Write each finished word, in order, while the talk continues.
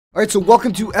Alright, so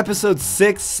welcome to episode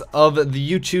 6 of the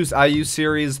You Choose I Use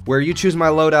series, where you choose my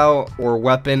loadout or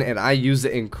weapon and I use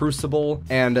it in Crucible.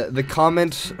 And the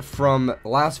comment from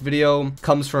last video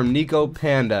comes from Nico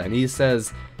Panda, and he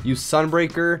says, use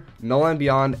Sunbreaker, Null and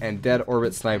Beyond, and Dead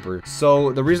Orbit Sniper.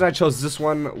 So the reason I chose this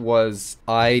one was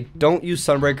I don't use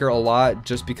Sunbreaker a lot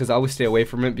just because I always stay away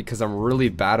from it because I'm really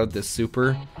bad with this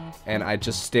super, and I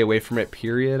just stay away from it,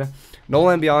 period. Null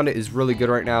and Beyond is really good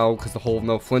right now because the whole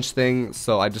no flinch thing,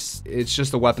 so it's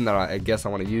just a weapon that I guess I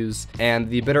want to use. And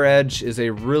the Bitter Edge is a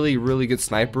really good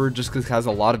sniper just because it has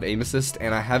a lot of aim assist,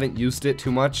 and I haven't used it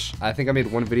too much. I think I made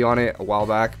one video on it a while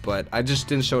back, but I just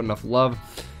didn't show it enough love.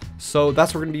 So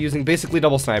that's what we're going to be using, basically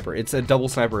double sniper. It's a double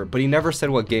sniper, but he never said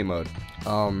what game mode.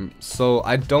 So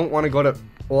I don't want to go to,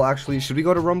 well actually, should we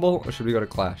go to Rumble or should we go to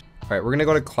Clash? Alright, we're going to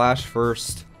go to Clash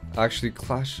first. Actually,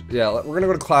 Clash, yeah, we're going to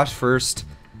go to Clash first.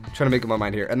 I'm trying to make up my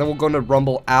mind here, and then we'll go into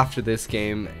Rumble after this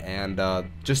game and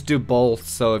just do both.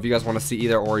 So if you guys want to see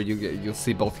either or, you'll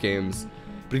see both games.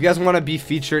 But if you guys want to be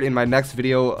featured in my next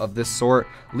video of this sort,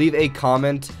 leave a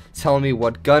comment telling me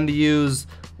what gun to use,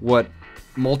 what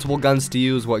multiple guns to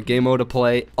use, what game mode to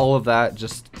play, all of that.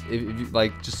 Just if you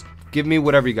like, just give me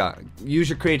whatever you got. Use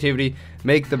your creativity,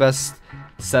 make the best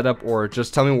setup, or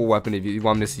just tell me what weapon if you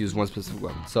want me to use one specific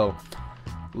weapon. So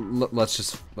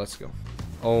let's go.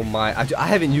 Oh my, I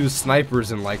haven't used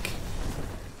snipers in like,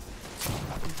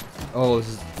 oh, this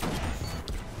is,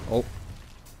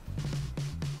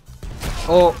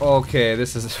 oh, okay,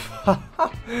 this is,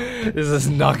 this is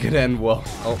not gonna end well.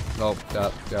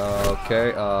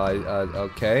 Okay,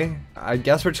 okay, I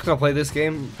guess we're just gonna play this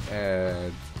game,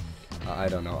 and I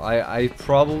don't know, I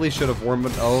probably should have warmed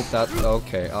up,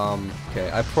 okay,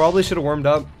 okay, I probably should have warmed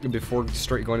up before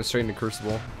going straight into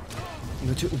Crucible.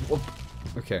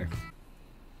 Okay.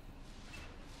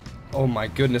 Oh my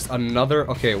goodness, another,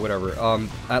 okay, whatever,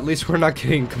 at least we're not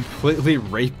getting completely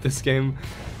raped this game,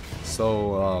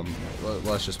 so,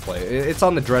 let's just play. It's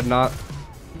on the Dreadnought,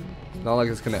 not like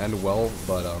it's gonna end well,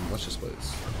 but, let's just play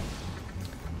this.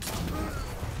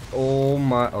 Oh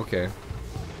my, okay.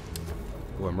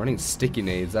 Oh, I'm running sticky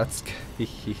nades, that's,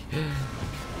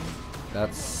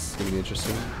 that's gonna be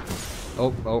interesting.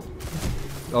 Oh.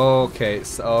 Okay,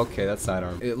 so, okay, that's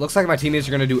sidearm. It looks like my teammates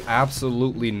are gonna do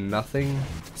absolutely nothing.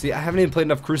 See, I haven't even played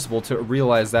enough Crucible to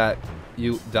realize that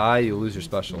you die, you lose your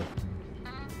special.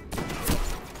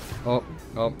 Oh,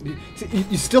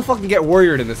 you still fucking get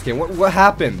warriored in this game. What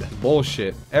happened?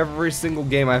 Bullshit. Every single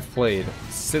game I've played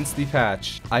since the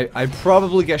patch, I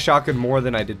probably get shotgun more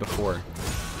than I did before.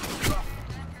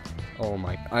 Oh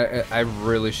my, I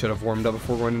really should have warmed up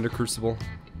before going into Crucible.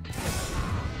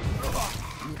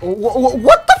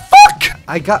 What the fuck?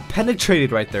 I got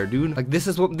penetrated right there, dude. Like, this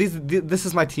is what this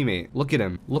is my teammate. Look at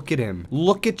him. Look at him.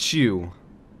 Look at you.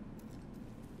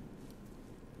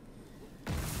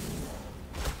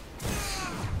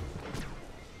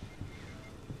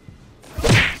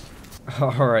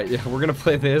 Alright, yeah, we're gonna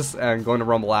play this and go into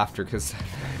Rumble after, because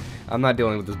I'm not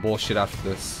dealing with this bullshit after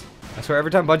this. I swear,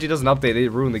 every time Bungie does an update, they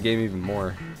ruin the game even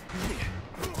more.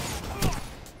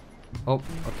 Oh,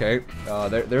 okay.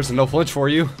 There's a no flinch for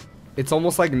you. It's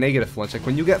almost like negative flinch. Like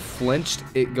when you get flinched,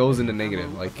 it goes into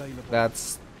negative. Like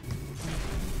that's.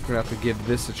 Gonna have to give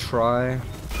this a try.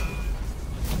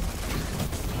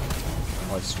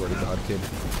 Oh, I swear to God, kid.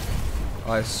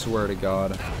 I swear to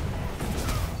God.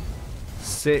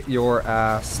 Sit your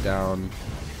ass down.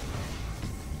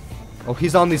 Oh,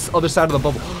 he's on the other side of the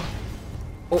bubble.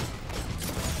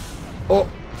 Oh.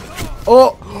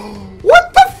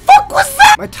 What the fuck was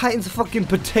that? My Titan's a fucking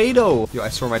potato. Yo, I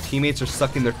swear my teammates are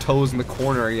sucking their toes in the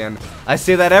corner again. I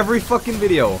say that every fucking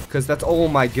video. Because that's, oh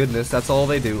my goodness, that's all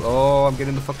they do. Oh, I'm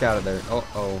getting the fuck out of there.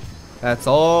 Oh. That's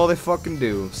all they fucking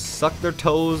do. Suck their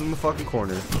toes in the fucking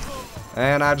corner.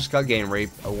 And I just got game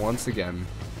raped once again.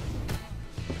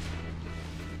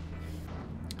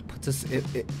 Put this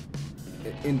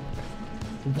in.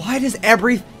 Why does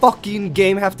every fucking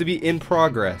game have to be in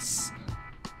progress?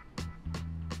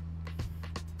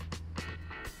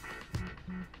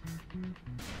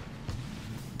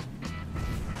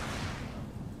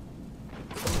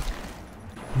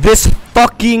 This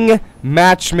fucking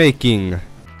matchmaking.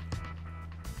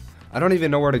 I don't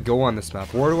even know where to go on this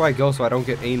map. Where do I go so I don't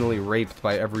get anally raped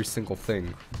by every single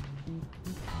thing?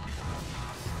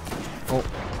 Oh!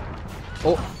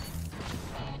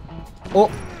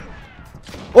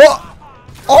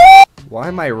 Why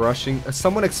am I rushing?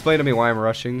 Someone explain to me why I'm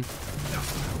rushing.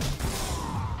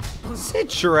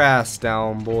 Sit your ass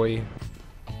down, boy.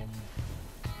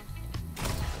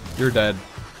 You're dead.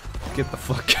 Get the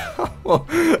fuck out.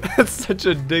 That's such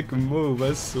a dick move,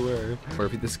 I swear. Or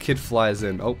if this kid flies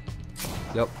in. Oh.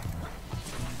 Yep.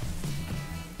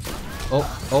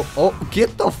 Oh,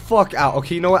 get the fuck out.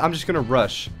 Okay, you know what? I'm just gonna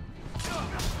rush.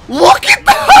 Look at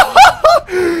that!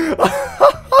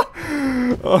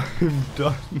 Oh, I'm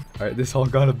done. Alright, this all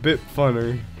got a bit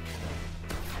funner.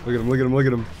 Look at him, look at him, look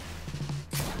at him.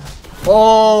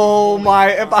 Oh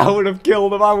my, if I would have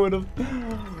killed him, I would have.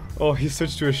 Oh, he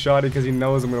switched to a shotty because he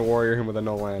knows I'm gonna warrior him with a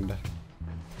no land.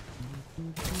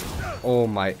 Oh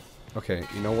my. Okay,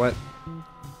 you know what?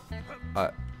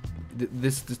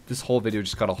 This whole video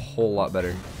just got a whole lot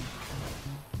better.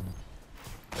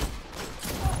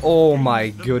 Oh my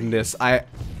goodness,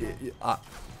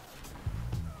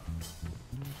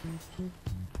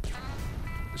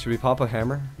 should we pop a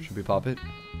hammer? Should we pop it?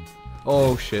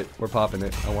 Oh shit, we're popping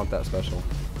it. I want that special.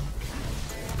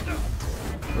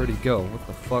 Where'd he go? What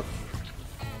the fuck?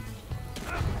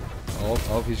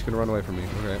 Oh, he's gonna run away from me.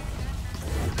 Okay.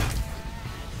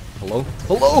 Hello?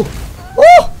 Hello!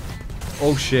 Oh!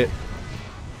 Oh shit.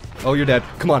 Oh, you're dead.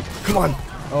 Come on, come on.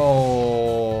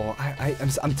 Oh,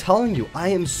 I'm telling you, I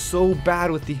am so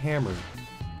bad with the hammer.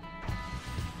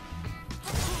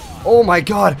 Oh my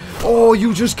god. Oh,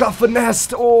 you just got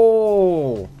finessed.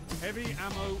 Oh. Heavy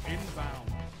ammo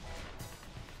inbound.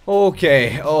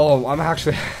 Okay. Oh, I'm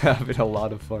actually having a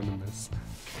lot of fun in this.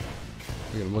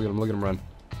 Look at him, look at him, look at him run.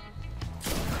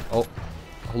 Oh.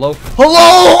 Hello?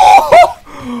 Hello!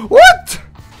 What?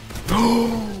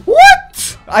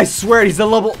 What? I swear he's a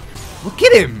level. Look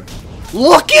at him.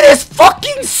 Look at his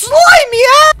fucking slimy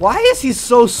ass. Why is he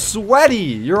so sweaty?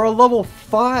 You're a level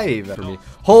 5 for me.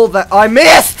 Hold that. I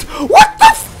missed. What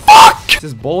the fuck? This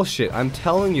is bullshit. I'm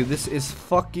telling you, this is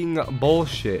fucking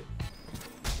bullshit.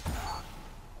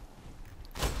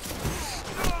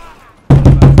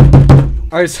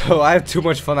 Alright, so I had too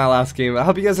much fun that last game. I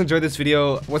hope you guys enjoyed this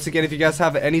video. Once again, if you guys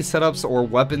have any setups or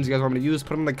weapons you guys want me to use,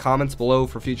 put them in the comments below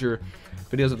for future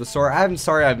videos of the sort. I'm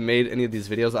sorry I've made any of these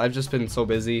videos. I've just been so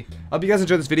busy. I hope you guys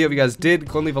enjoyed this video. If you guys did,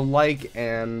 go and leave a like.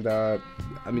 And, I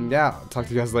mean, yeah, I'll talk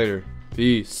to you guys later.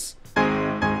 Peace.